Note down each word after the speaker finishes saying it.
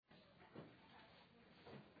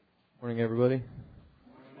Morning, everybody.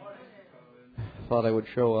 Thought I would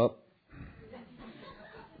show up.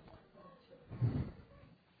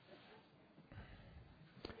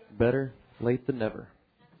 Better late than never.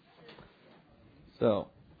 So,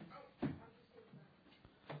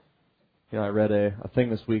 I read a thing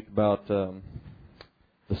this week about the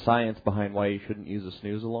science behind why you shouldn't use a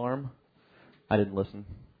snooze alarm. I didn't listen.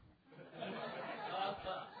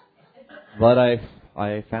 But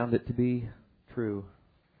I found it to be true.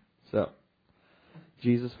 So,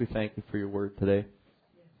 Jesus, we thank you for your word today,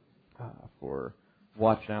 for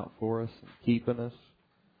watching out for us and keeping us,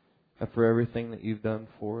 and for everything that you've done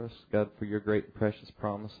for us. God, for your great and precious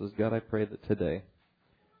promises. God, I pray that today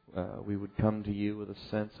we would come to you with a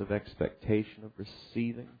sense of expectation of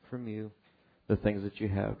receiving from you the things that you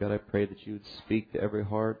have. God, I pray that you would speak to every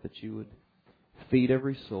heart, that you would feed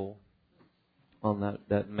every soul on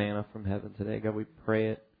that manna from heaven today. God, we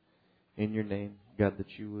pray it in your name. God,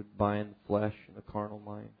 that you would bind the flesh and the carnal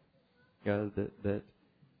mind. God,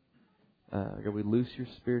 God, we loose your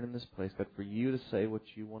spirit in this place. God, for you to say what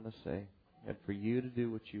you want to say. God, for you to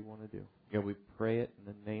do what you want to do. God, we pray it in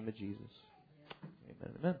the name of Jesus.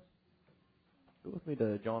 Amen. Amen. Go with me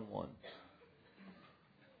to John 1.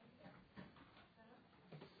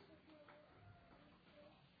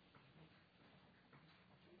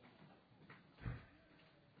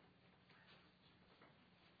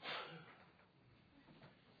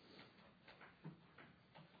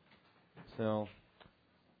 So,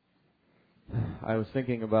 I was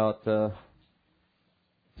thinking about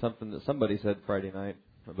something that somebody said Friday night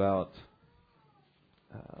about,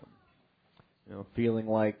 feeling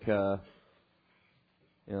like, they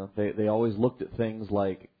always looked at things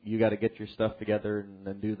like you got to get your stuff together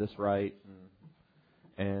and do this right,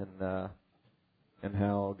 and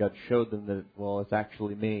how God showed them that it's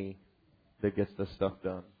actually me that gets this stuff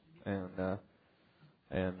done, and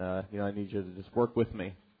I need you to just work with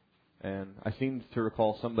me. And I seem to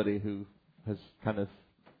recall somebody who has kind of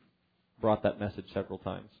brought that message several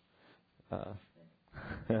times.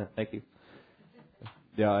 Thank you.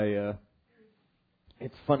 Yeah,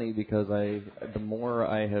 it's funny because the more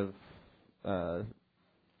I have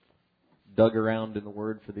dug around in the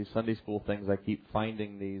Word for these Sunday school things, I keep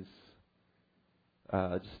finding these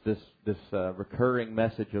just this recurring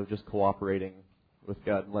message of just cooperating with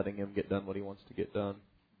God and letting Him get done what He wants to get done.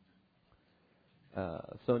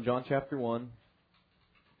 So in John chapter 1,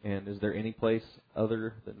 and is there any place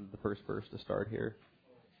other than the first verse to start here?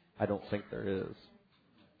 I don't think there is.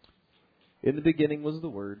 In the beginning was the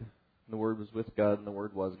Word, and the Word was with God, and the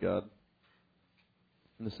Word was God.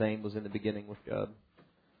 And the same was in the beginning with God.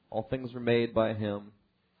 All things were made by Him,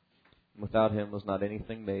 and without Him was not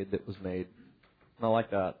anything made that was made. And I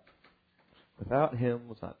like that. Without Him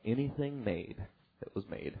was not anything made that was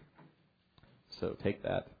made. So take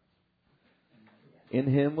that. In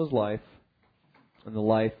Him was life, and the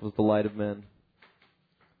life was the light of men.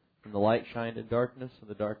 And the light shined in darkness, and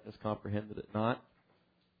the darkness comprehended it not.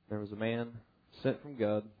 There was a man sent from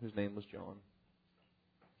God, whose name was John.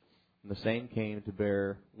 And the same came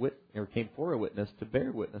came for a witness to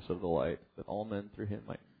bear witness of the light, that all men through him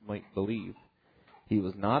might believe. He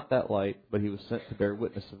was not that light, but he was sent to bear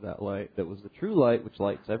witness of that light, that was the true light which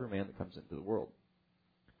lights every man that comes into the world.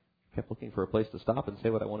 I kept looking for a place to stop and say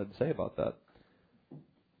what I wanted to say about that.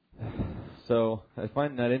 So I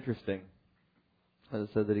find that interesting. As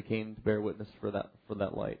it said that he came to bear witness for that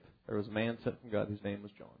light. There was a man sent from God whose name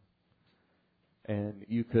was John. And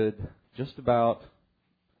you could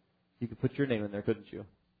put your name in there, couldn't you?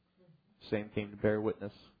 Same came to bear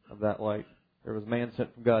witness of that light. There was a man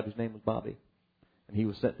sent from God whose name was Bobby. And he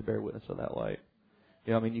was sent to bear witness of that light.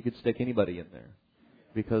 You could stick anybody in there.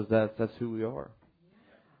 Because that's who we are.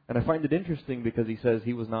 And I find it interesting because he says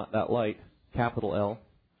he was not that light, capital L.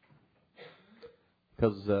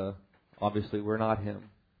 Because obviously we're not him.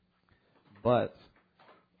 But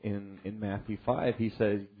in Matthew 5, he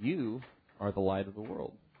says, you are the light of the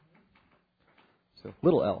world. So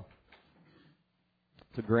little L.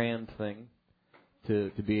 It's a grand thing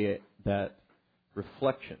to be that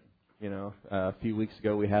reflection. A few weeks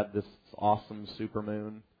ago we had this awesome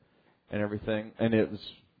supermoon and everything, and it's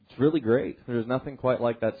really great. There's nothing quite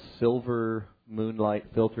like that silver moonlight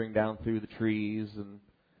filtering down through the trees,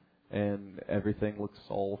 and everything looks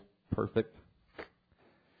all perfect.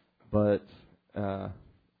 But that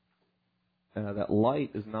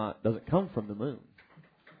light doesn't come from the moon.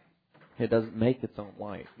 It doesn't make its own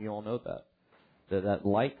light. You all know that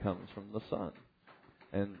light comes from the sun.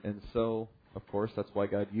 And so, of course, that's why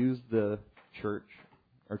God used the church,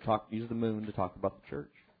 used the moon to talk about the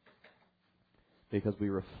church. Because we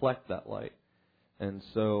reflect that light. And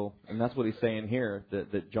that's what he's saying here,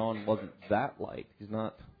 that John wasn't that light. He's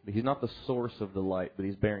not the source of the light, but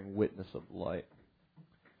he's bearing witness of the light.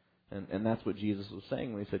 And that's what Jesus was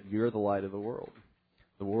saying when he said, you're the light of the world.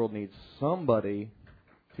 The world needs somebody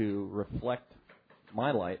to reflect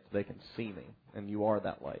my light so they can see me, and you are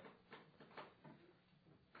that light.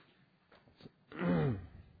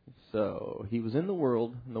 So he was in the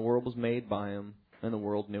world, and the world was made by him, and the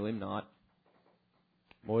world knew him not.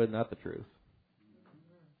 Boy, isn't that the truth?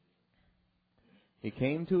 He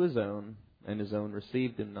came to his own, and his own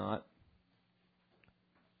received him not.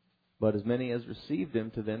 But as many as received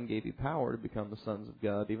him, to them gave he power to become the sons of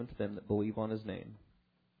God, even to them that believe on his name,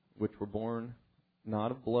 which were born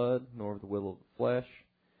not of blood, nor of the will of the flesh,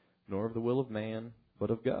 nor of the will of man,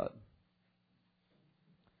 but of God.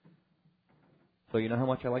 So you know how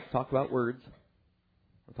much I like to talk about words?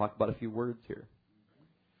 I'll talk about a few words here.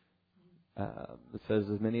 It says,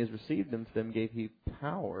 as many as received him, to them gave he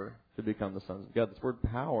power to become the sons of God. This word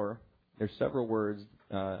power, there's several words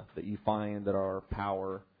that you find that are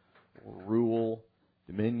power, or rule,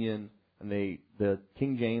 dominion, and the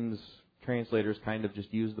King James translators kind of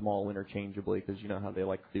just use them all interchangeably because you know how they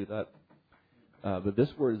like to do that. But this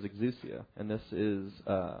word is exousia, and this is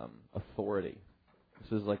authority.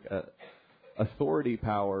 This is like a authority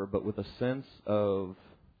power, but with a sense of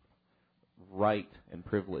right and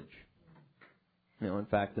privilege. You know, in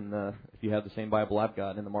fact, if you have the same Bible I've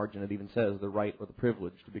got, in the margin it even says the right or the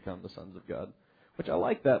privilege to become the sons of God. Which I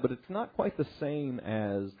like that, but it's not quite the same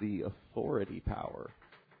as the authority power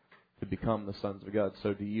to become the sons of God.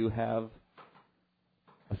 So do you have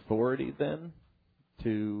authority then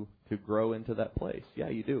to grow into that place? Yeah,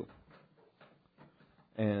 you do.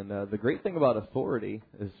 And the great thing about authority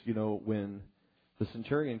is, you know, when the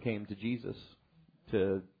centurion came to Jesus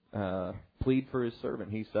to plead for his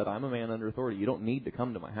servant, he said, I'm a man under authority. You don't need to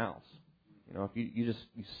come to my house. You know, if you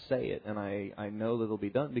say it, and I know that it'll be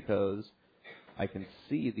done because I can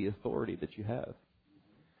see the authority that you have.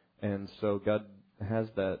 And so God has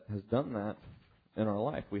done that in our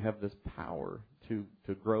life. We have this power to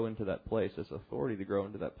grow into that place, this authority to grow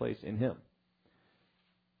into that place in Him.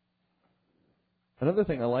 Another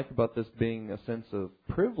thing I like about this being a sense of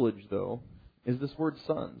privilege, though, is this word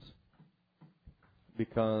sons.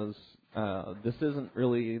 Because this isn't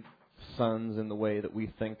really sons in the way that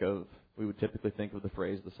we would typically think of the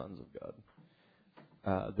phrase the sons of God.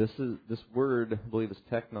 This word, I believe, is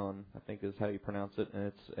teknon, I think is how you pronounce it, and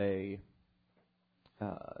it's a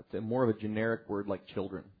more of a generic word like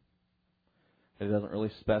children. It doesn't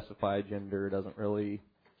really specify gender. It doesn't really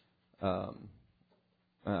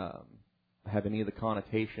have any of the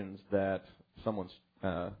connotations that someone's,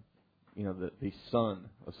 the son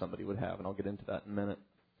of somebody would have, and I'll get into that in a minute.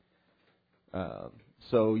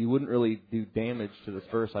 So you wouldn't really do damage to this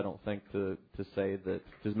verse, I don't think, to say that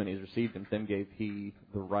as many as received him, then gave he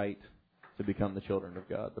the right to become the children of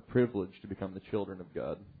God, the privilege to become the children of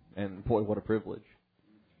God. And boy, what a privilege.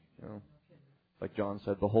 You know, like John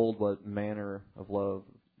said, behold what manner of love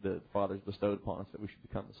the Father's bestowed upon us, that we should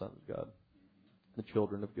become the sons of God, the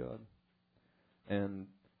children of God. And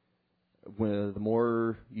the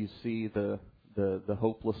more you see the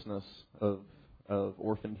hopelessness of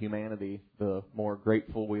orphaned humanity, the more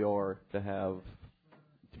grateful we are to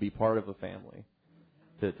be part of a family,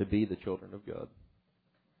 to be the children of God.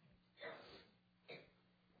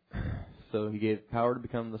 So He gave power to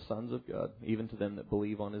become the sons of God, even to them that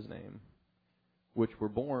believe on His name, which were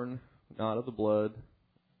born not of blood,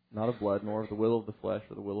 nor of the will of the flesh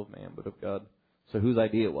or the will of man, but of God. So whose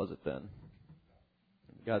idea was it then?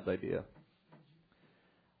 God's idea.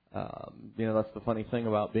 That's the funny thing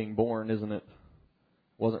about being born, isn't it?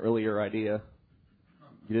 It wasn't really your idea.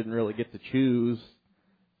 You didn't really get to choose.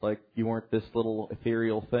 Like, you weren't this little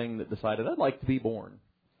ethereal thing that decided, I'd like to be born.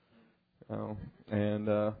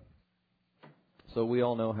 So we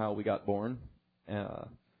all know how we got born.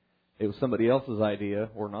 It was somebody else's idea,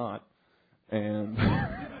 or not. And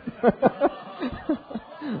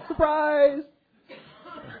surprise!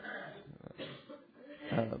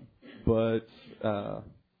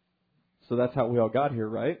 So that's how we all got here,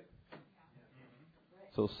 right?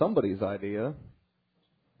 So somebody's idea.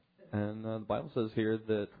 And the Bible says here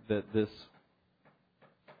that this,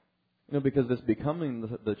 because this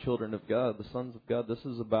becoming the children of God, the sons of God, this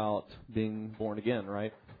is about being born again,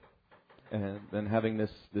 right? And having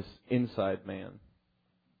this inside man.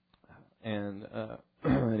 And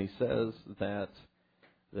he says that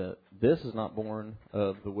this is not born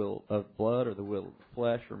of the will of blood or the will of the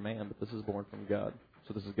flesh or man, but this is born from God.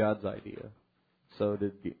 So this is God's idea. So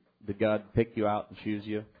did God pick you out and choose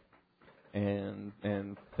you and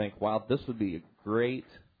think, wow, this would be a great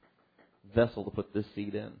vessel to put this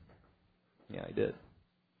seed in? Yeah, He did.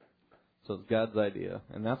 So it's God's idea.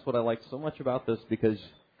 And that's what I like so much about this, because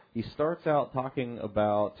He starts out talking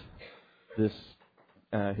about this,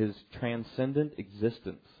 His transcendent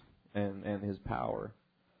existence and His power,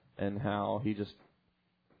 and how He just,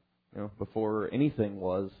 before anything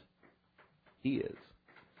was, He is.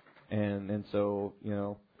 And so,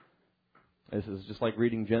 this is just like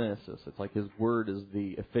reading Genesis. It's like His Word is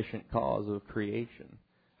the efficient cause of creation.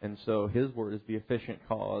 And so His Word is the efficient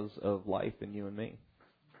cause of life in you and me.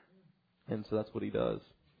 And so that's what He does.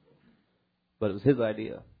 But it was His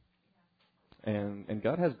idea. And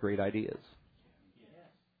God has great ideas.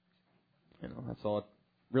 I saw a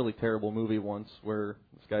really terrible movie once where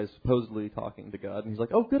this guy's supposedly talking to God, and he's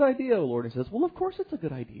like, "Oh, good idea, Lord." And He says, "Well, of course it's a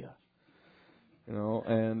good idea."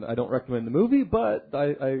 And I don't recommend the movie, but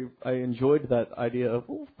I enjoyed that idea of,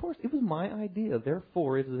 well, of course, it was my idea,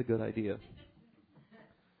 therefore it is a good idea.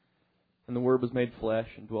 And the Word was made flesh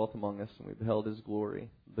and dwelt among us, and we beheld His glory.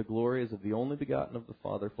 The glory is of the only begotten of the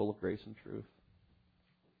Father, full of grace and truth.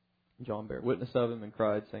 John bare witness of Him and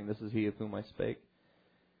cried, saying, "This is He of whom I spake.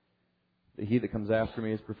 That He that comes after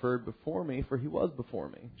me is preferred before me, for He was before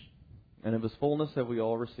me. And of His fullness have we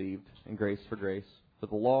all received, and grace for grace. For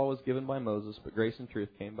the law was given by Moses, but grace and truth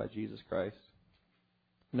came by Jesus Christ.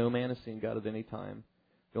 No man has seen God at any time.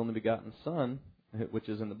 The only begotten Son, which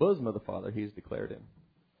is in the bosom of the Father, He has declared Him."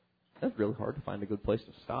 That's really hard to find a good place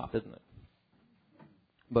to stop, isn't it?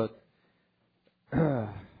 But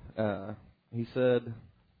He said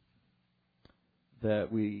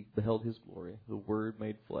that we beheld His glory, the Word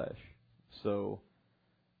made flesh. So,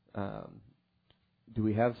 do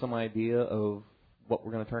we have some idea of what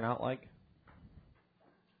we're going to turn out like?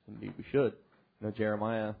 Indeed, we should.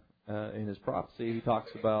 Jeremiah, in his prophecy, he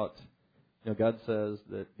talks about, God says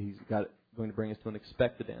that He's going to bring us to an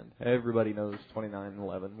expected end. Everybody knows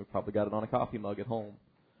 29:11. We probably got it on a coffee mug at home.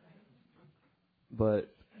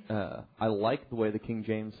 But I like the way the King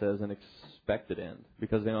James says an expected end,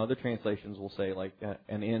 because other translations will say like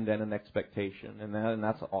an end and an expectation, and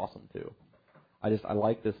that's awesome too. I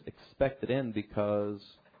like this expected end, because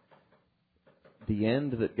the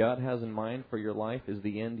end that God has in mind for your life is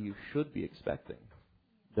the end you should be expecting.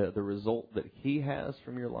 The result that He has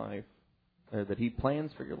from your life, that He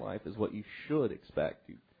plans for your life, is what you should expect.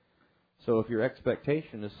 So if your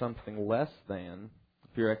expectation is something less than,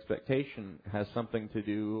 if your expectation has something to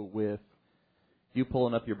do with you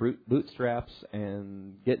pulling up your bootstraps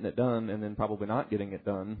and getting it done and then probably not getting it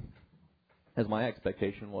done, as my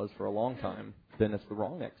expectation was for a long time, then it's the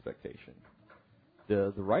wrong expectation.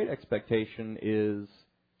 The right expectation is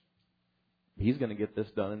He's going to get this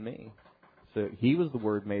done in me. So He was the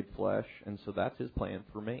Word made flesh, and so that's His plan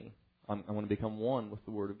for me. I want to become one with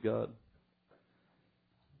the Word of God.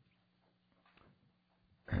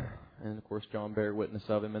 And, of course, John bare witness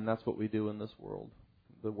of Him, and that's what we do in this world.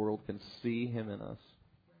 The world can see Him in us,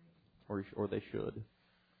 or they should.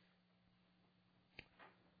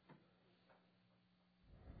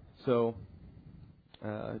 So,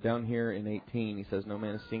 down here in 18, he says, "No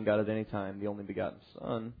man has seen God at any time. The only begotten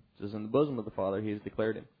Son, which is in the bosom of the Father, He has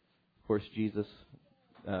declared Him." Of course, Jesus,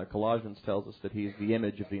 Colossians tells us that He's the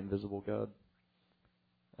image of the invisible God.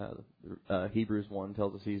 Hebrews 1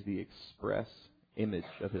 tells us He's the express image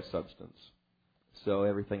of His substance. So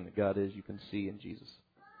everything that God is, you can see in Jesus.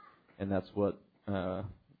 And that's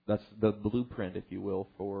that's the blueprint, if you will,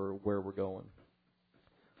 for where we're going.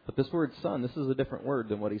 But this word Son, this is a different word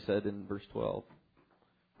than what he said in verse 12,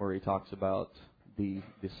 where he talks about the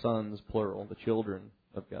sons, plural, the children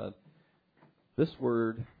of God. This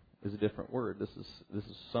word is a different word. This is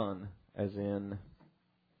son, as in,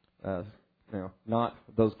 not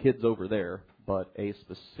those kids over there, but a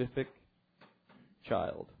specific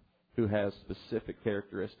child who has specific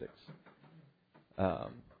characteristics. I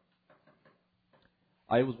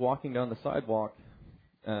was walking down the sidewalk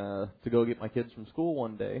to go get my kids from school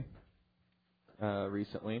one day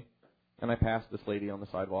recently, and I passed this lady on the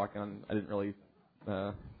sidewalk, and I didn't really,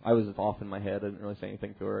 I was off in my head. I didn't really say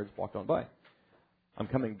anything to her. I just walked on by. I'm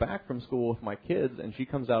coming back from school with my kids, and she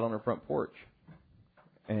comes out on her front porch,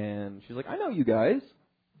 and she's like, "I know you guys."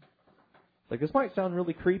 Like, this might sound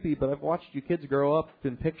really creepy, but I've watched you kids grow up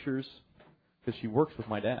in pictures, because she works with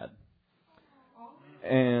my dad.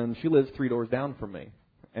 And she lives 3 doors down from me.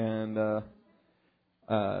 And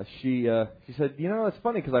she said, it's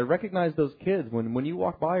funny because I recognize those kids. When you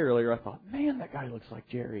walked by earlier, I thought, man, that guy looks like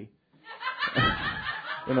Jerry.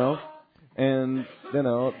 And,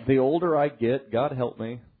 the older I get, God help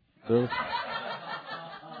me,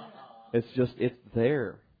 it's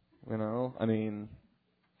there, I mean,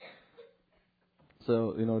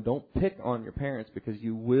 so, don't pick on your parents, because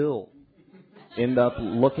you will end up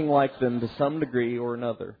looking like them to some degree or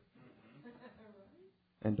another.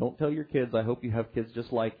 And don't tell your kids, I hope you have kids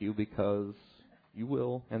just like you, because you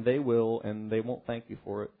will, and they won't thank you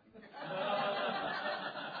for it.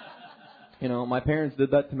 My parents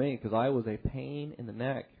did that to me because I was a pain in the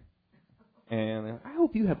neck. And I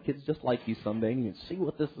hope you have kids just like you someday, and you can see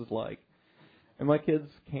what this is like. And my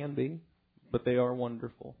kids can be, but they are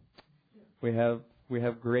wonderful. We have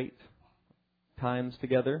great times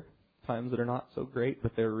together, times that are not so great,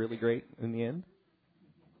 but they're really great in the end.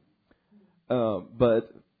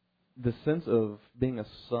 But the sense of being a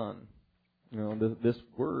son, this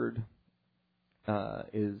word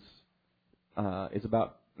is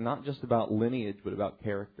about not just about lineage, but about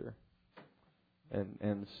character.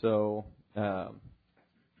 And so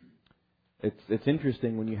it's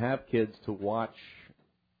interesting when you have kids to watch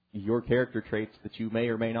your character traits that you may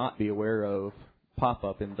or may not be aware of pop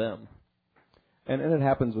up in them. And it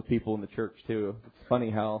happens with people in the church too. It's funny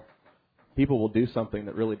how people will do something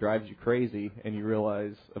that really drives you crazy, and you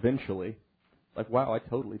realize eventually, like, wow, I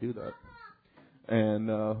totally do that. And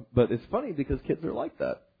but it's funny because kids are like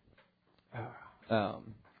that.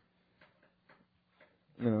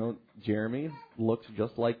 Jeremy looks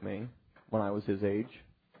just like me when I was his age,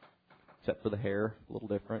 except for the hair, a little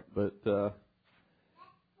different. But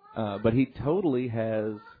he totally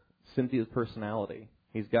has Cynthia's personality.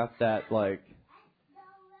 He's got that, like,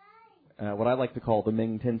 what I like to call the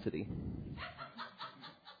Ming-tensity.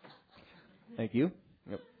 Thank you.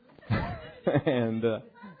 Yep.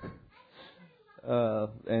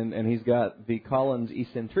 and he's got the Collins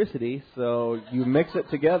eccentricity, so you mix it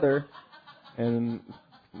together, and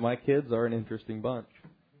my kids are an interesting bunch.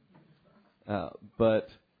 But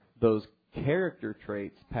those character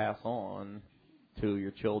traits pass on to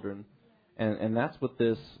your children, and that's what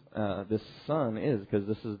this son is, because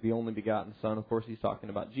this is the only begotten Son. Of course, he's talking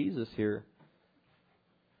about Jesus here.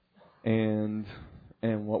 And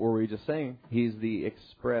what were we just saying? He's the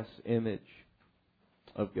express image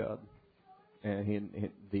of God. And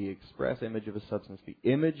the express image of His substance, the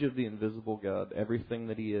image of the invisible God. Everything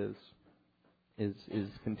that He is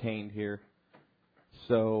contained here.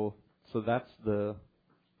 So that's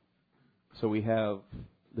so we have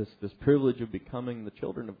this privilege of becoming the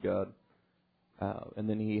children of God, and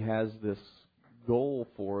then He has this goal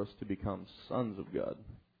for us to become sons of God.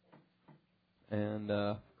 And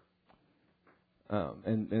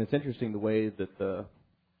it's interesting the way that the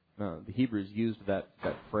Hebrews used that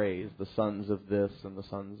phrase, the sons of this and the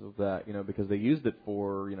sons of that, because they used it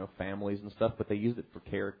for, families and stuff, but they used it for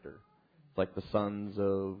character. It's like the sons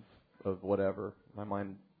of whatever. My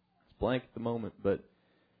mind is blank at the moment, but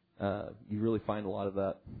you really find a lot of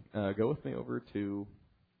that. Go with me over to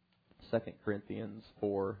 2 Corinthians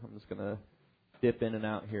 4. I'm just going to dip in and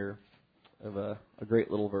out here of a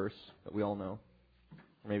great little verse that we all know,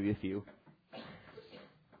 or maybe a few.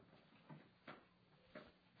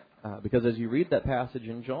 Because as you read that passage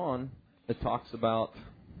in John, it talks about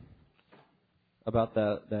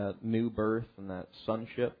that new birth and that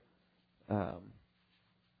sonship. But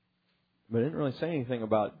it didn't really say anything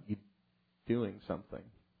about you doing something.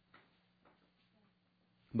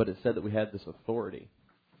 But it said that we had this authority.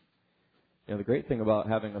 The great thing about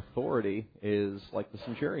having authority is, like the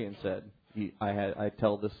centurion said, I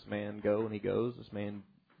tell this man go and he goes, this man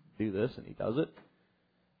do this and he does it.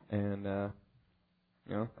 And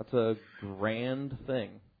that's a grand thing.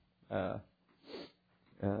 The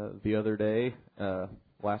other day,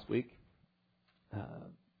 last week,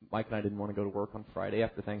 Mike and I didn't want to go to work on Friday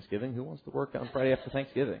after Thanksgiving. Who wants to work on Friday after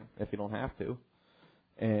Thanksgiving if you don't have to?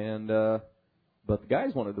 But the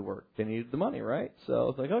guys wanted to work. They needed the money, right? So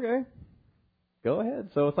it's like, okay, go ahead.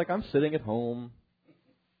 So it's like I'm sitting at home,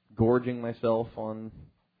 gorging myself on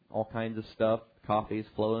all kinds of stuff. Coffee's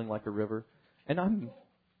flowing like a river. And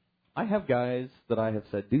I have guys that I have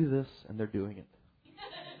said, do this, and they're doing it.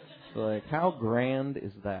 So like, how grand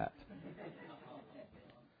is that?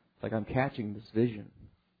 It's like I'm catching this vision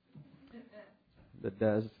that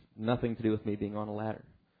does nothing to do with me being on a ladder.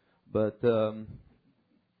 But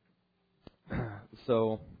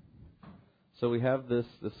so we have this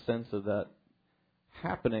sense of that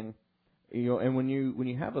happening, and when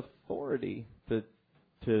you have authority to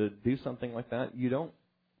do something like that, you don't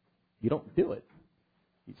do it.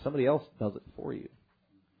 Somebody else does it for you.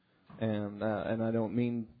 And I don't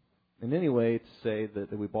mean in any way to say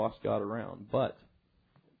that we boss God around, but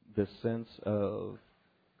this sense of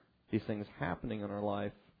these things happening in our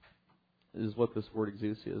life is what this word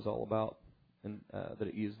exousia is all about, and that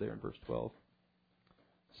it used there in verse 12.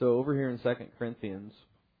 So over here in 2 Corinthians,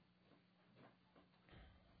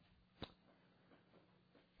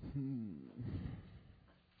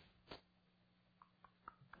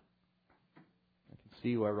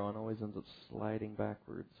 see why Ron always ends up sliding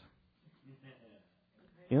backwards.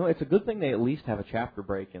 You know, it's a good thing they at least have a chapter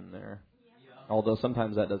break in there. Although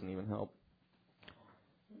sometimes that doesn't even help.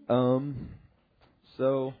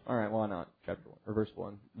 So, all right, why not? Chapter 1, or verse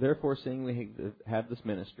 1. Therefore, seeing we have this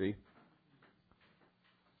ministry,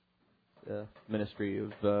 ministry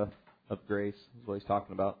of grace is what he's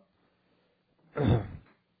talking about.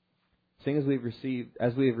 Seeing as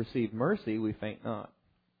we have received mercy, we faint not,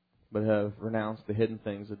 but have renounced the hidden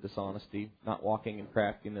things of dishonesty, not walking in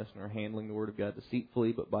craftiness, nor handling the word of God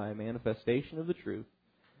deceitfully, but by a manifestation of the truth,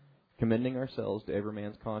 commending ourselves to every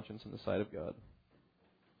man's conscience in the sight of God.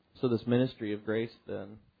 So this ministry of grace,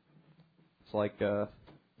 then,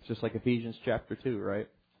 it's just like Ephesians chapter 2, right?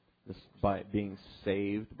 This by being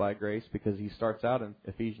saved by grace, because he starts out in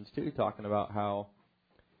Ephesians 2 talking about how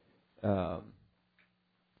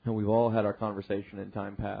we've all had our conversation in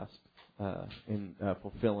time past in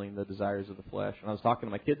fulfilling the desires of the flesh. And I was talking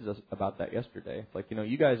to my kids about that yesterday. It's like,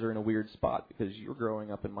 you guys are in a weird spot because you're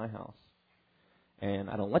growing up in my house, and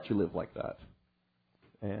I don't let you live like that.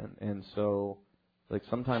 And so, like,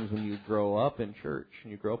 sometimes when you grow up in church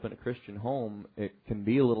and you grow up in a Christian home, it can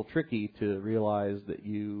be a little tricky to realize that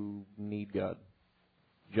you need God,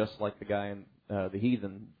 just like the guy in the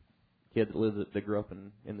heathen kid that grew up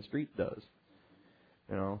in the street does.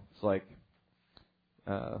 It's like,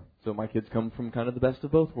 so my kids come from kind of the best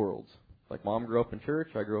of both worlds. Like, Mom grew up in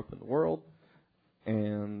church, I grew up in the world,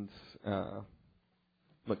 and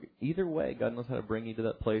look, either way, God knows how to bring you to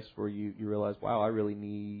that place where you realize, wow, I really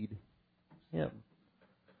need Him.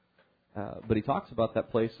 But he talks about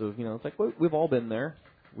that place of, it's like we've all been there.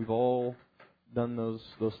 We've all done those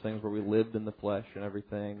things where we lived in the flesh and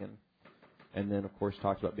everything, and then of course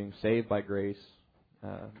talks about being saved by grace.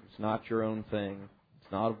 It's not your own thing.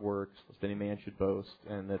 It's not of works, lest any man should boast,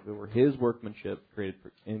 and that we were His workmanship, created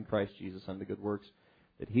in Christ Jesus unto good works,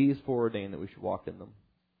 that He has foreordained that we should walk in them.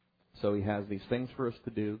 So He has these things for us to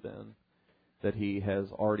do then that He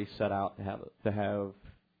has already set out to have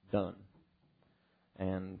done.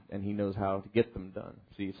 And He knows how to get them done.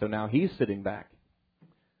 See, so now He's sitting back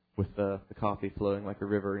with the coffee flowing like a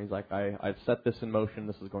river, and He's like, I've set this in motion.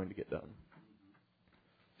 This is going to get done.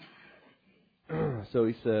 So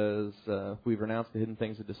He says, we've renounced the hidden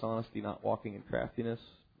things of dishonesty, not walking in craftiness,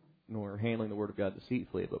 nor handling the word of God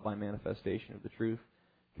deceitfully, but by manifestation of the truth,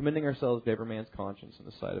 commending ourselves to every man's conscience in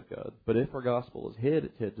the sight of God. But if our gospel is hid,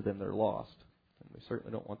 it's hid to them that are lost. And we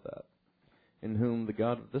certainly don't want that. In whom the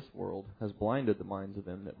God of this world has blinded the minds of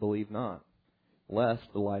them that believe not, lest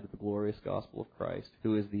the light of the glorious gospel of Christ,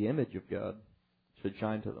 who is the image of God, should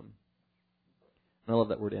shine to them. And I love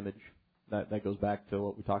that word image. That goes back to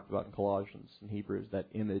what we talked about in Colossians and Hebrews, that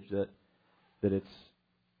image that it's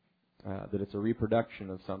a reproduction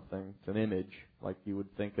of something. It's an image, like you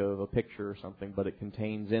would think of a picture or something, but it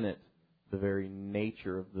contains in it the very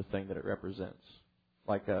nature of the thing that it represents.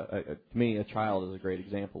 Like to me, a child is a great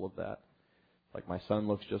example of that. Like, my son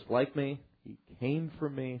looks just like me. He came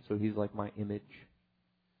from me, so he's like my image.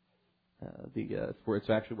 It's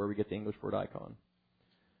actually where we get the English word icon.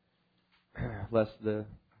 Lest the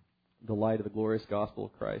light of the glorious gospel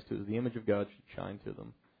of Christ, who is the image of God, should shine to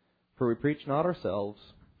them. For we preach not ourselves,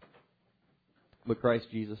 but Christ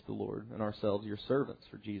Jesus the Lord, and ourselves your servants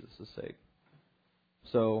for Jesus' sake.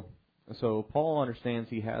 So Paul understands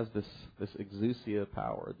he has this exousia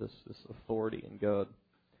power, this authority in God.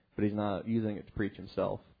 But he's not using it to preach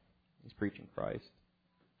himself. He's preaching Christ.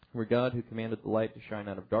 Where God, who commanded the light to shine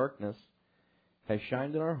out of darkness, has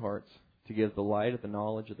shined in our hearts to give the light of the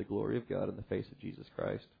knowledge of the glory of God in the face of Jesus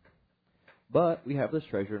Christ. But we have this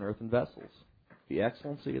treasure in earthen vessels. The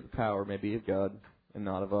excellency of the power may be of God and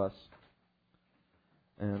not of us.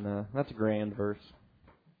 And that's a grand verse.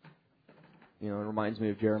 It reminds me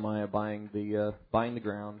of Jeremiah buying the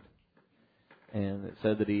ground. And it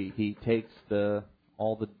said that he takes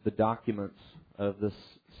all the documents of this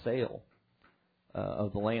sale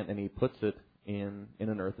of the land, and he puts it in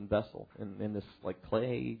an earthen vessel, in this like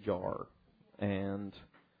clay jar. And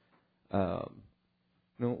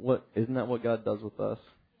what isn't that what God does with us?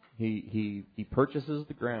 He purchases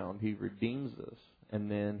the ground, He redeems us, and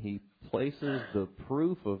then He places the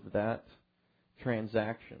proof of that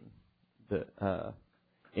transaction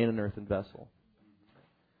in an earthen vessel.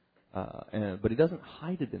 But He doesn't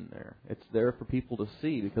hide it in there. It's there for people to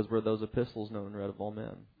see, because we're those epistles known and read of all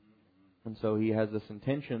men. And so He has this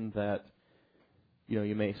intention that,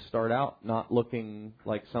 you may start out not looking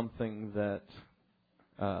like something that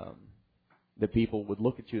people would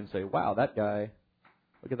look at you and say, wow, that guy,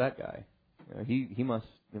 look at that guy. He must,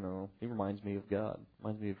 he reminds me of God,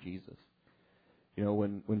 reminds me of Jesus.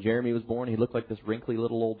 When Jeremy was born, he looked like this wrinkly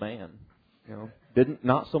little old man.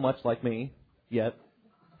 Not so much like me yet,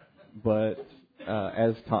 but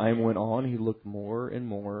as time went on, he looked more and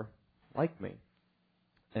more like me.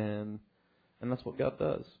 And that's what God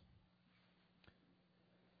does.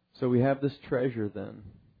 So we have this treasure then,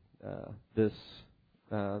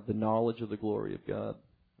 the knowledge of the glory of God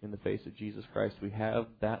in the face of Jesus Christ. We have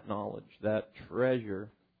that knowledge, that treasure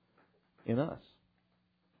in us.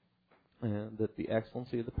 And that the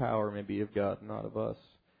excellency of the power may be of God, not of us.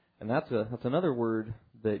 And that's another word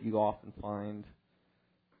that you often find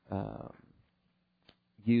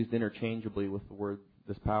used interchangeably with the word,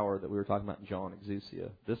 this power that we were talking about in John,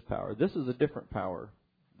 exousia. This power. This is a different power.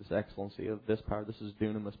 This excellency of this power. This is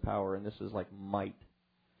dunamis power, and this is like might.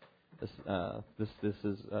 This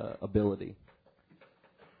is ability.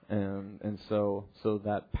 And so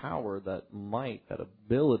that power, that might, that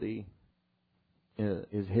ability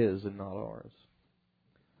is His and not ours.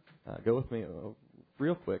 Go with me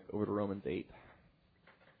real quick over to Romans 8.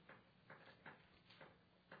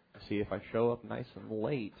 See, if I show up nice and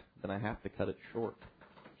late, then I have to cut it short.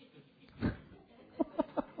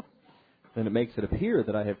 Then it makes it appear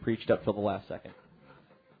that I have preached up till the last second.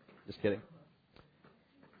 Just kidding.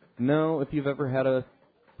 No, if you've ever had a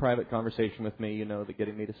private conversation with me, you know that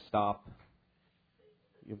getting me to stop,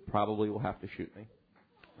 you probably will have to shoot me.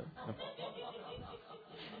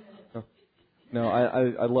 No,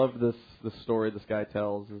 I love this story this guy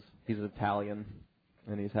tells. He's an Italian,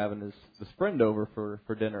 and he's having his friend over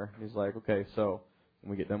for dinner. He's like, okay, so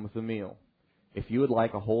when we get done with the meal, if you would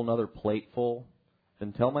like a whole nother plate full,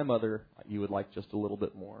 then tell my mother you would like just a little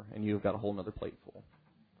bit more, and you've got a whole nother plate full.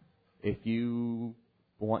 If you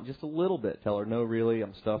want just a little bit, tell her, no, really,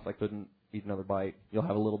 I'm stuffed, I couldn't eat another bite. You'll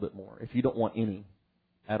have a little bit more. If you don't want any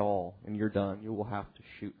at all, and you're done, you will have to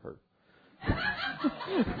shoot her.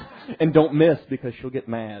 And don't miss, because she'll get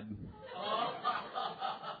mad.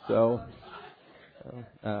 So,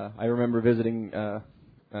 I remember visiting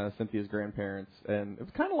Cynthia's grandparents, and it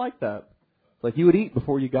was kind of like that. It's like you would eat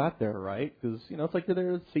before you got there, right? Because, it's like you're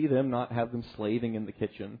there to see them, not have them slaving in the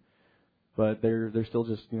kitchen. But they're still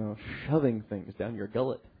just, shoving things down your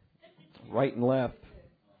gullet, right and left.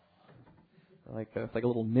 It's like a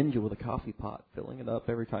little ninja with a coffee pot, filling it up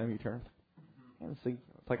every time you turn. Honestly,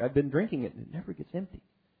 it's like I've been drinking it and it never gets empty.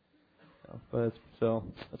 But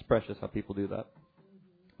it's precious how people do that.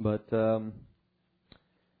 But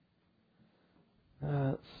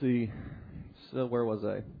let's see. So where was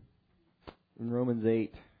I? In Romans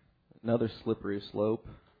 8, another slippery slope.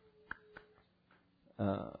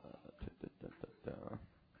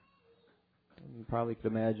 You probably could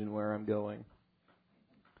imagine where I'm going.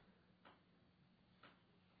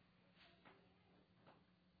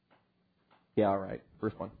 Yeah, all right.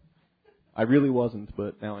 First one. I really wasn't,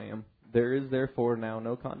 but now I am. There is therefore now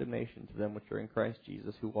no condemnation to them which are in Christ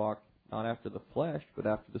Jesus, who walk not after the flesh, but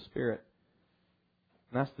after the Spirit.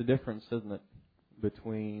 And that's the difference, isn't it,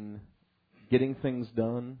 between getting things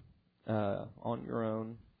done on your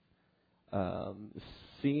own,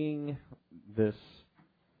 seeing this.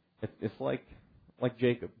 It's like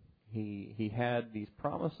Jacob. He had these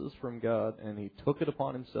promises from God, and he took it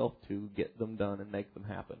upon himself to get them done and make them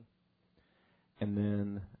happen. And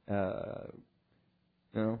then,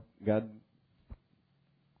 God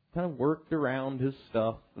kind of worked around his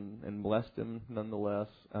stuff and blessed him nonetheless.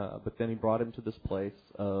 But then He brought him to this place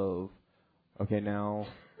of, okay, now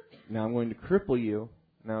I'm going to cripple you.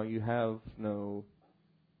 Now you have no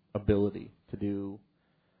ability to do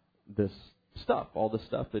this stuff, all the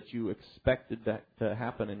stuff that you expected that to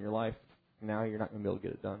happen in your life. Now you're not going to be able to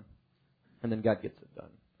get it done. And then God gets it done.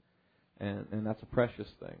 And that's a precious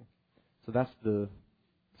thing. So that's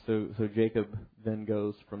so Jacob then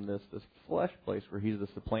goes from this flesh place where he's the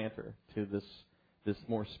supplanter to this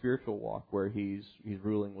more spiritual walk where he's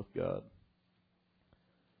ruling with God.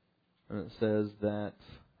 And it says that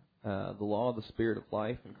the law of the Spirit of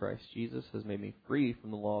life in Christ Jesus has made me free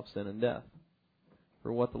from the law of sin and death.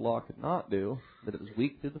 For what the law could not do, that it was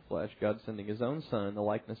weak through the flesh, God sending His own Son in the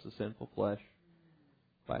likeness of sinful flesh,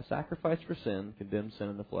 by a sacrifice for sin, condemned sin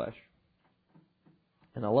in the flesh.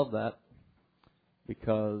 And I love that,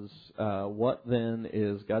 because what then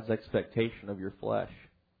is God's expectation of your flesh?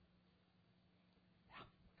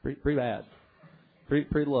 Pretty bad.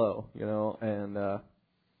 Pretty low, and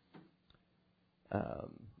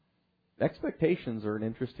expectations are an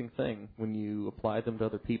interesting thing when you apply them to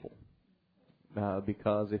other people.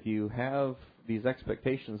 Because if you have these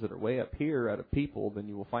expectations that are way up here out of people, then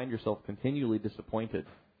you will find yourself continually disappointed.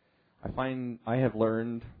 I am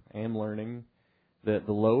learning that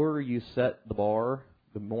the lower you set the bar,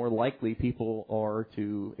 the more likely people are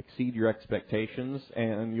to exceed your expectations,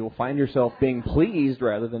 and you'll find yourself being pleased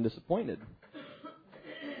rather than disappointed.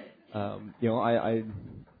 I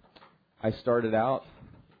started out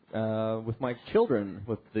with my children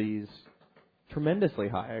with these tremendously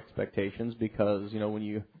high expectations because, when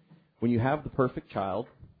you have the perfect child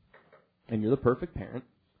and you're the perfect parent,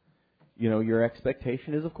 your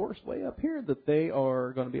expectation is, of course, way up here that they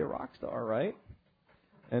are going to be a rock star, right?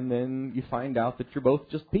 And then you find out that you're both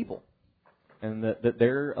just people and that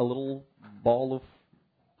they're a little ball of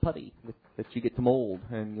putty that you get to mold,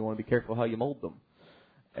 and you want to be careful how you mold them.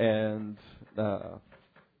 And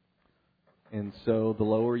so the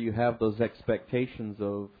lower you have those expectations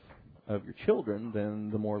of your children, then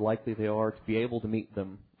the more likely they are to be able to meet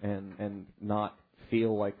them and not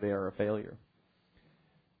feel like they are a failure.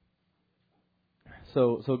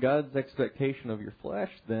 So God's expectation of your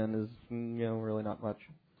flesh then is, really not much.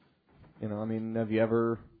 Have you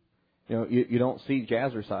ever, you don't see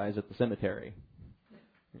jazzercise at the cemetery.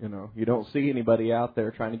 You don't see anybody out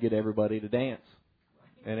there trying to get everybody to dance.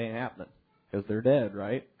 It ain't happening because they're dead,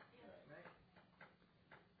 right?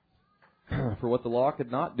 For what the law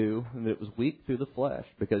could not do, and it was weak through the flesh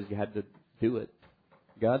because you had to do it.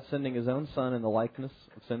 God sending His own Son in the likeness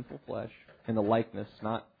of sinful flesh, in the likeness,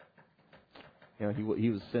 not, He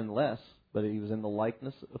was sinless, but He was in the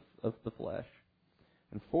likeness of the flesh.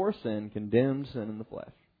 And for sin, condemned sin in the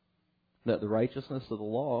flesh, that the righteousness of the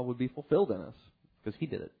law would be fulfilled in us, because He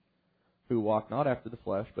did it, who walk not after the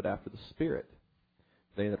flesh, but after the Spirit.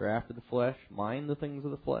 They that are after the flesh mind the things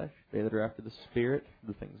of the flesh. They that are after the Spirit,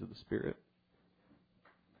 the things of the Spirit.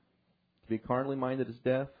 To be carnally minded is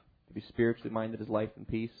death. To be spiritually minded is life and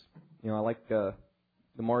peace. I like the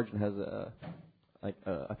margin has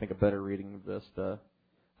I think a better reading of this. The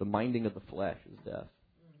minding of the flesh is death.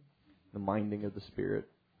 The minding of the Spirit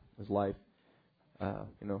is life.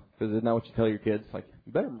 Because isn't that what you tell your kids? Like,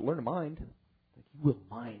 you better learn to mind. Like, you will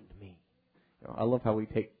mind me. I love how we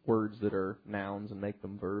take words that are nouns and make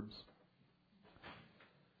them verbs.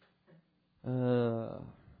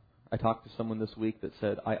 I talked to someone this week that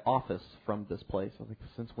said, I office from this place. I was like,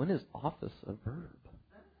 since when is office a verb?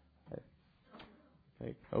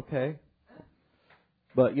 Okay.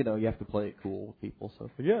 But, you have to play it cool with people.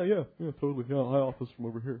 So, yeah, totally. Yeah, I office from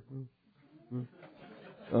over here.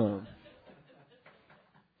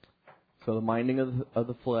 So the minding of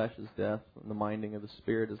the flesh is death, and the minding of the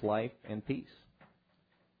Spirit is life and peace.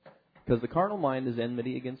 Because the carnal mind is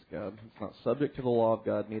enmity against God. It's not subject to the law of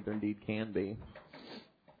God, neither indeed can be.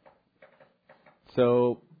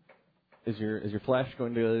 So, is your flesh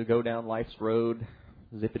going to go down life's road,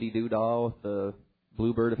 zippity-doo-dah, with the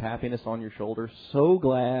bluebird of happiness on your shoulder? So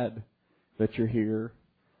glad that you're here.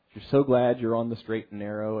 You're so glad you're on the straight and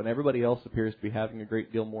narrow, and everybody else appears to be having a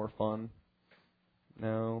great deal more fun.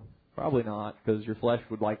 No. Probably not, because your flesh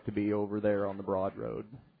would like to be over there on the broad road.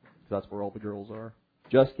 That's where all the girls are.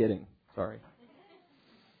 Just kidding. Sorry.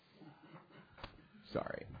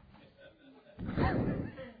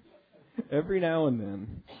 Every now and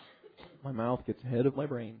then, my mouth gets ahead of my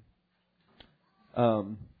brain.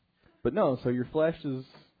 But no, so your flesh is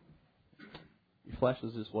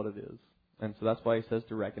just what it is. And so that's why He says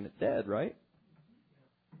to reckon it dead, right?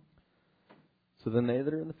 So then they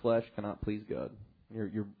that are in the flesh cannot please God.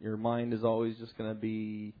 Your mind is always just going to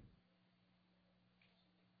be,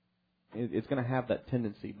 it's going to have that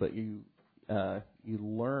tendency, but you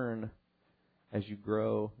learn as you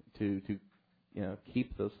grow to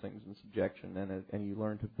keep those things in subjection, and you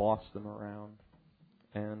learn to boss them around.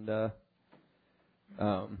 And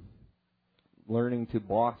learning to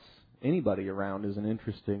boss anybody around is an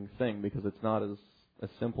interesting thing because it's not as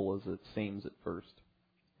simple as it seems at first.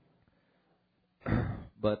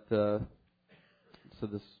 But so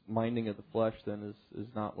this minding of the flesh then is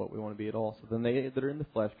not what we want to be at all. So then they that are in the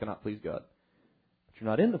flesh cannot please God. But you're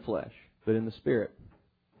not in the flesh, but in the Spirit.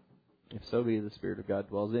 If so be the Spirit of God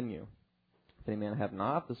dwells in you. If any man have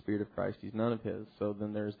not the Spirit of Christ, he's none of His. So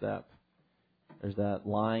then there's that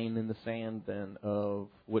line in the sand then of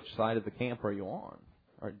which side of the camp are you on?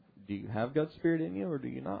 Or do you have God's Spirit in you or do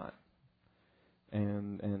you not?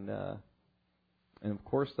 And of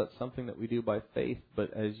course that's something that we do by faith,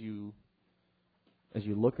 but as you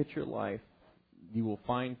look at your life, you will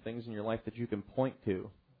find things in your life that you can point to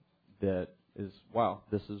that is, wow,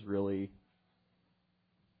 this is really,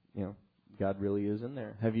 God really is in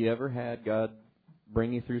there. Have you ever had God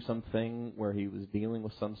bring you through something where He was dealing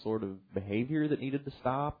with some sort of behavior that needed to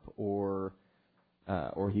stop, or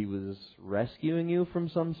He was rescuing you from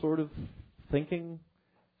some sort of thinking,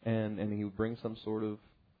 and He would bring some sort of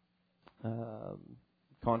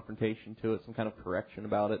confrontation to it, some kind of correction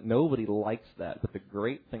about it? Nobody likes that, but the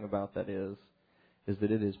great thing about that is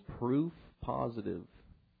that it is proof positive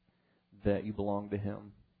that you belong to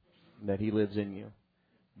Him, that He lives in you,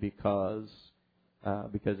 because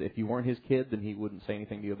if you weren't his kid, then he wouldn't say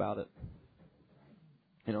anything to you about it.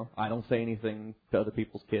 You know, I don't say anything to other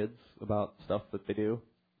people's kids about stuff that they do,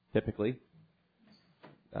 typically.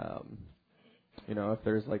 You know, if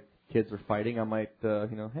there's like kids are fighting, I might, hey,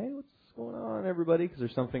 what's going on, everybody? Because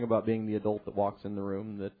there's something about being the adult that walks in the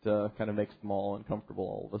room that kind of makes them all uncomfortable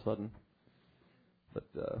all of a sudden. But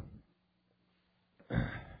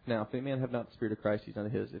now, if any man have not the Spirit of Christ, he's not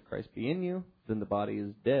his. If Christ be in you, then the body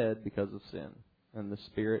is dead because of sin, and the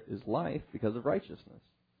Spirit is life because of righteousness.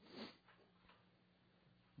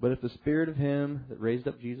 But if the Spirit of him that raised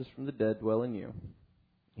up Jesus from the dead dwell in you,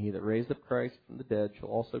 he that raised up Christ from the dead shall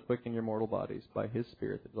also quicken your mortal bodies by his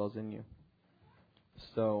Spirit that dwells in you.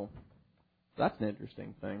 So, that's an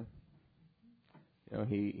interesting thing. You know,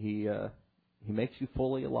 he makes you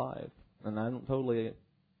fully alive, and I don't totally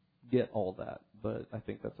get all that, but I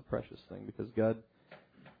think that's a precious thing because God,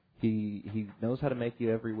 He knows how to make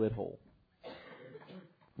you every whit whole,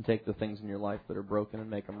 and take the things in your life that are broken and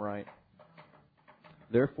make them right.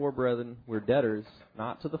 Therefore, brethren, we're debtors,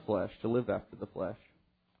 not to the flesh, to live after the flesh.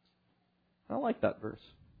 I like that verse.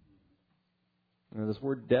 You know, this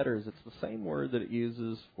word debtors, it's the same word that it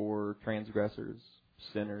uses for transgressors,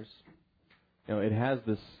 sinners. You know, it has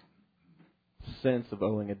this sense of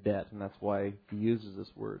owing a debt, and that's why he uses this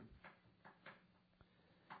word.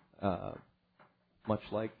 Much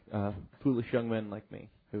like foolish young men like me,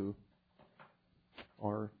 who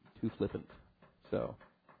are too flippant. So,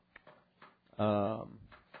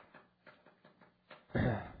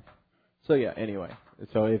 yeah. Anyway,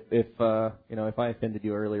 so if I offended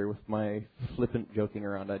you earlier with my flippant joking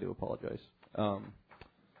around, I do apologize.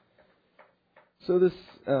 So this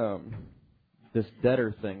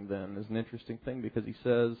debtor thing then is an interesting thing because he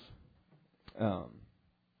says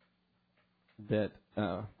that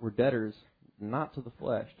we're debtors not to the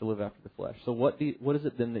flesh to live after the flesh. So what is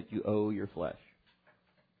it then that you owe your flesh?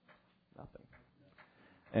 Nothing.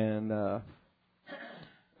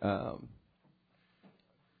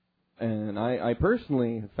 And I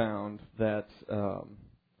personally have found that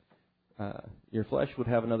your flesh would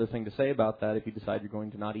have another thing to say about that if you decide you're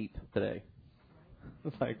going to not eat today.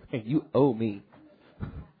 It's like, hey, you owe me.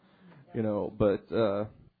 You know, but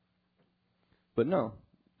no.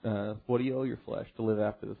 What do you owe your flesh to live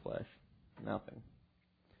after the flesh? Nothing.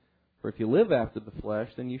 For if you live after the flesh,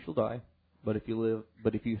 then you shall die. But if you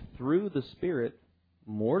through the Spirit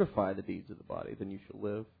mortify the deeds of the body, then you shall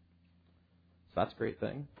live. So that's a great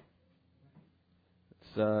thing.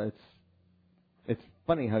 It's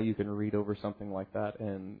funny how you can read over something like that,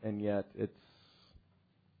 and yet it's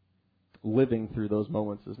living through those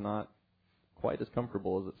moments is not quite as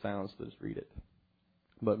comfortable as it sounds to just read it.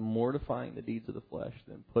 But mortifying the deeds of the flesh,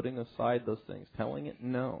 then putting aside those things, telling it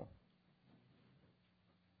no.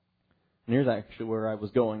 And here's actually where I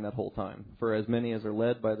was going that whole time. For as many as are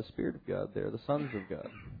led by the Spirit of God, they are the sons of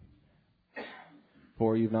God.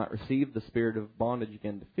 For you've not received the spirit of bondage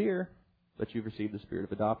again to fear, but you've received the Spirit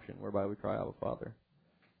of adoption, whereby we cry, Abba, Father.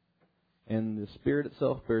 And the Spirit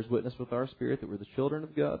itself bears witness with our spirit that we're the children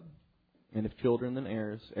of God. And if children, then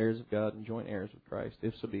heirs, heirs of God, and joint heirs with Christ.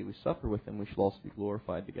 If so be we suffer with him, we shall also be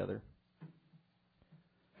glorified together.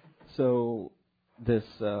 So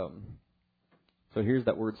here's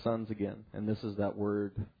that word sons again, and this is that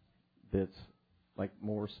word that's like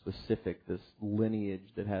more specific, this lineage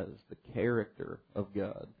that has the character of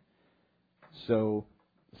God. So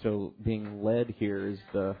being led here is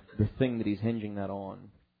the thing that he's hinging that on,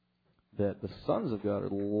 that the sons of God are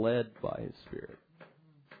led by his Spirit.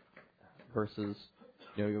 Versus,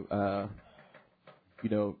 when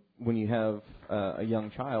you have a young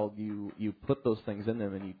child, you put those things in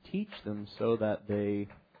them and you teach them so that they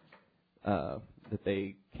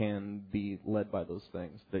can be led by those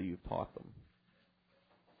things that you've taught them.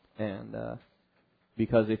 And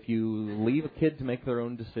because if you leave a kid to make their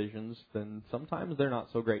own decisions, then sometimes they're not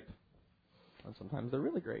so great, and sometimes they're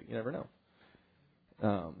really great. You never know.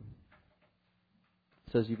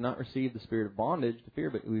 It says, you've not received the spirit of bondage to fear,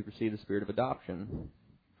 but we've received the spirit of adoption.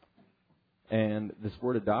 And this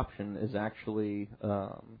word adoption is actually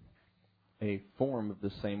a form of the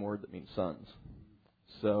same word that means sons.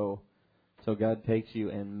 So God takes you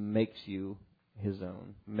and makes you his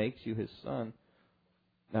own, makes you his son.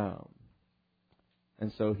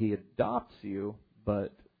 And so he adopts you,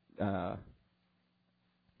 but not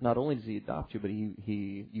only does he adopt you, but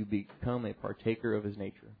you become a partaker of his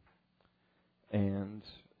nature. And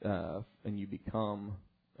you become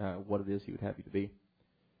what it is he would have you to be.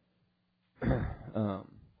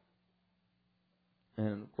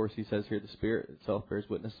 And of course he says here the Spirit itself bears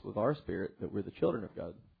witness with our spirit that we're the children of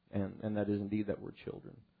God. And that is indeed that we're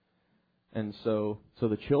children. And so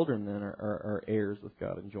the children then are heirs with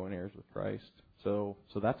God and joint heirs with Christ. So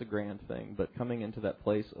that's a grand thing. But coming into that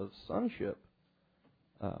place of sonship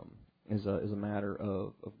is a matter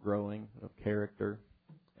of growing, of character,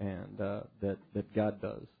 and that God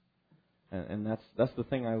does. And that's the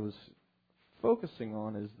thing I was focusing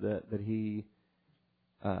on, is that he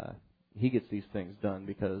gets these things done,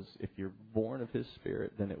 because if you're born of His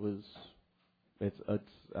Spirit, then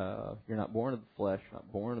you're not born of the flesh,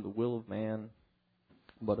 not born of the will of man,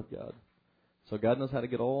 but of God. So God knows how to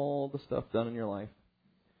get all the stuff done in your life,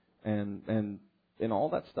 and in all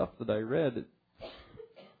that stuff that I read, it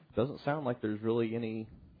doesn't sound like there's really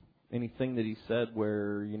anything that He said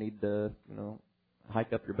where you need to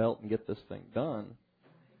hike up your belt and get this thing done.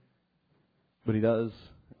 But He does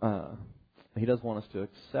want us to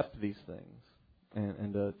accept these things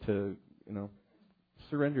and to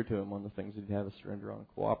surrender to Him on the things that He'd have us surrender on,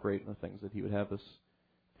 cooperate on the things that He would have us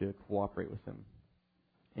to cooperate with Him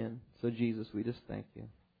in. So Jesus, we just thank You,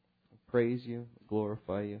 praise You,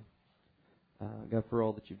 glorify You, God, for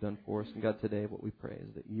all that You've done for us. And God, today what we pray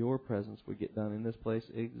is that Your presence would get done in this place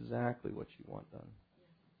exactly what You want done.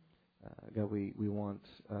 God, we want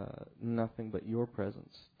nothing but Your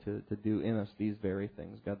presence to do in us these very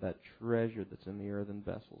things. God, that treasure that's in the earthen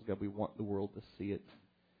vessels. God, we want the world to see it.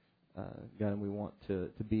 God, and we want to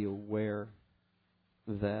be aware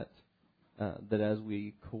that as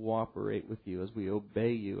we cooperate with You, as we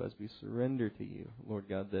obey You, as we surrender to You, Lord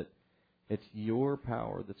God, that it's Your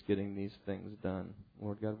power that's getting these things done.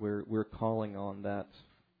 Lord God, we're calling on that,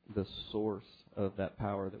 the source of that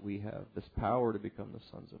power that we have, this power to become the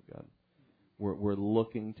sons of God. We're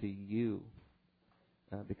looking to You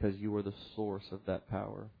because You are the source of that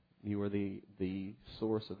power. You are the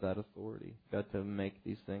source of that authority, God, to make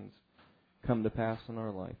these things come to pass in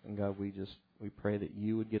our life. And God, we pray that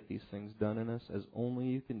You would get these things done in us as only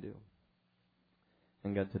You can do.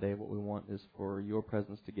 And God, today what we want is for Your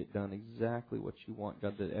presence to get done exactly what You want.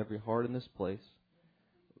 God, that every heart in this place,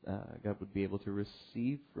 God, would be able to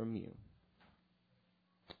receive from You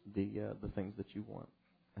the things that You want,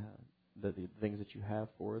 the things that You have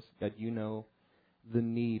for us. God, You know the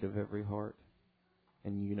need of every heart,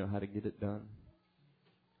 and You know how to get it done.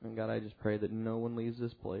 And God, I just pray that no one leaves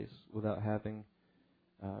this place without having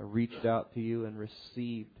reached out to You and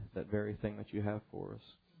received that very thing that You have for us.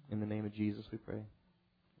 In the name of Jesus we pray.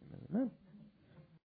 Amen.